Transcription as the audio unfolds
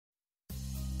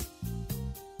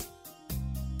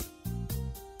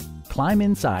climb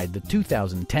inside the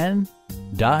 2010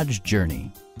 Dodge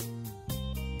Journey.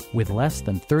 With less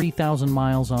than 30,000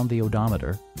 miles on the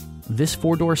odometer, this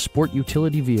four-door sport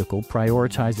utility vehicle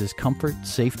prioritizes comfort,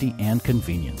 safety, and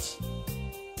convenience.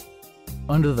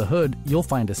 Under the hood, you'll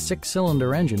find a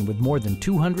six-cylinder engine with more than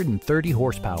 230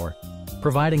 horsepower,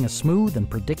 providing a smooth and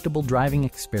predictable driving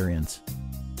experience.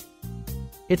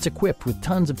 It's equipped with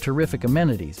tons of terrific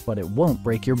amenities, but it won't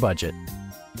break your budget,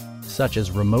 such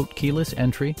as remote keyless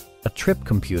entry, a trip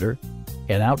computer,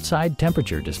 an outside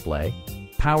temperature display,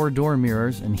 power door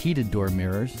mirrors and heated door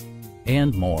mirrors,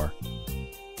 and more.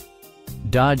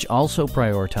 Dodge also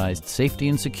prioritized safety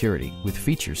and security with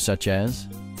features such as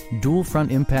dual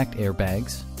front impact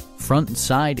airbags, front and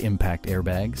side impact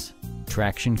airbags,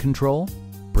 traction control,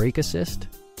 brake assist,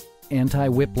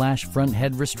 anti-whiplash front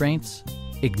head restraints,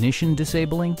 ignition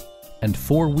disabling, and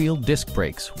four-wheel disc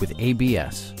brakes with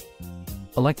ABS.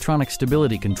 Electronic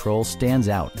stability control stands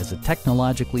out as a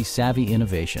technologically savvy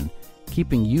innovation,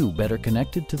 keeping you better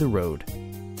connected to the road.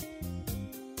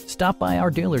 Stop by our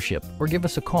dealership or give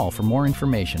us a call for more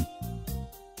information.